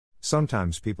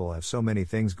Sometimes people have so many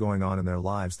things going on in their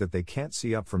lives that they can't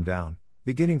see up from down,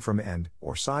 beginning from end,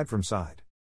 or side from side.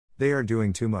 They are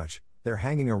doing too much, they're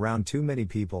hanging around too many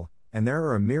people, and there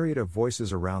are a myriad of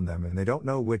voices around them and they don't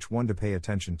know which one to pay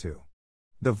attention to.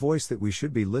 The voice that we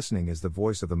should be listening is the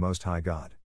voice of the Most High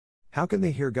God. How can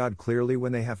they hear God clearly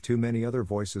when they have too many other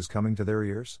voices coming to their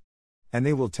ears? And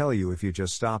they will tell you if you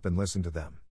just stop and listen to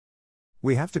them.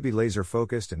 We have to be laser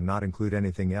focused and not include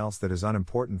anything else that is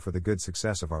unimportant for the good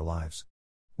success of our lives.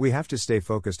 We have to stay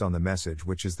focused on the message,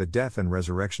 which is the death and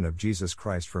resurrection of Jesus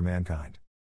Christ for mankind.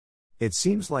 It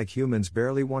seems like humans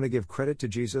barely want to give credit to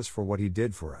Jesus for what he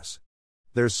did for us.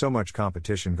 There's so much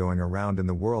competition going around in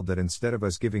the world that instead of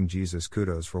us giving Jesus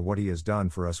kudos for what he has done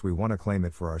for us, we want to claim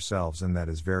it for ourselves, and that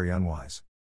is very unwise.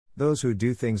 Those who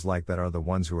do things like that are the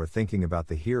ones who are thinking about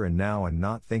the here and now and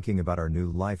not thinking about our new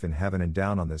life in heaven and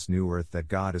down on this new earth that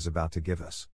God is about to give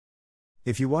us.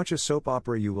 If you watch a soap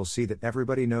opera, you will see that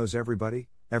everybody knows everybody,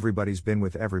 everybody's been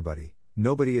with everybody,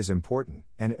 nobody is important,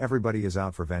 and everybody is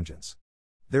out for vengeance.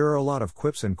 There are a lot of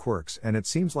quips and quirks, and it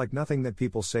seems like nothing that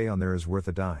people say on there is worth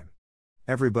a dime.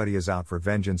 Everybody is out for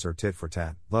vengeance or tit for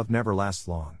tat. Love never lasts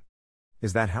long.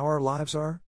 Is that how our lives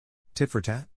are? Tit for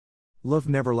tat? Love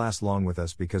never lasts long with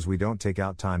us because we don't take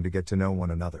out time to get to know one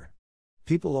another.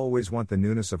 People always want the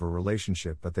newness of a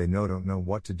relationship, but they don't know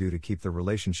what to do to keep the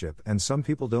relationship, and some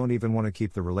people don't even want to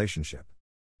keep the relationship.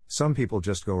 Some people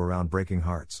just go around breaking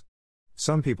hearts.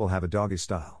 Some people have a doggy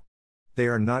style. They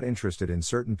are not interested in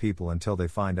certain people until they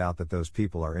find out that those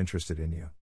people are interested in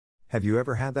you. Have you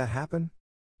ever had that happen?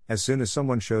 As soon as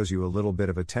someone shows you a little bit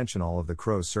of attention, all of the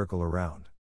crows circle around.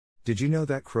 Did you know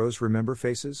that crows remember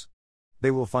faces? They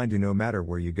will find you no matter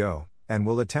where you go, and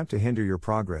will attempt to hinder your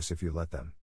progress if you let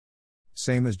them.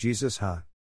 Same as Jesus, huh?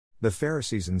 The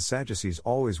Pharisees and Sadducees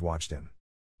always watched him.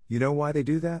 You know why they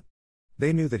do that?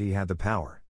 They knew that he had the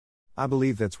power. I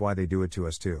believe that's why they do it to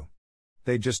us too.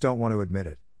 They just don't want to admit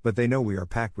it, but they know we are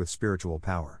packed with spiritual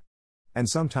power. And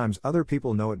sometimes other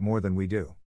people know it more than we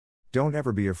do. Don't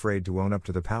ever be afraid to own up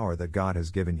to the power that God has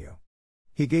given you.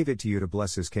 He gave it to you to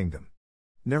bless his kingdom.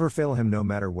 Never fail him no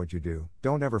matter what you do,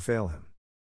 don't ever fail him.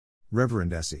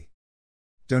 Reverend Essie.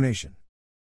 Donation.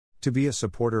 To be a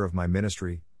supporter of my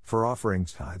ministry, for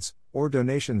offerings, tithes, or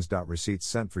donations. Receipts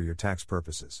sent for your tax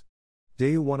purposes.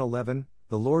 Deu 1:11,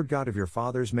 the Lord God of your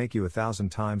fathers make you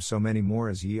 1,000 times so many more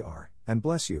as ye are, and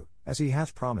bless you, as he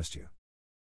hath promised you.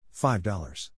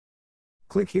 $5.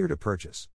 Click here to purchase.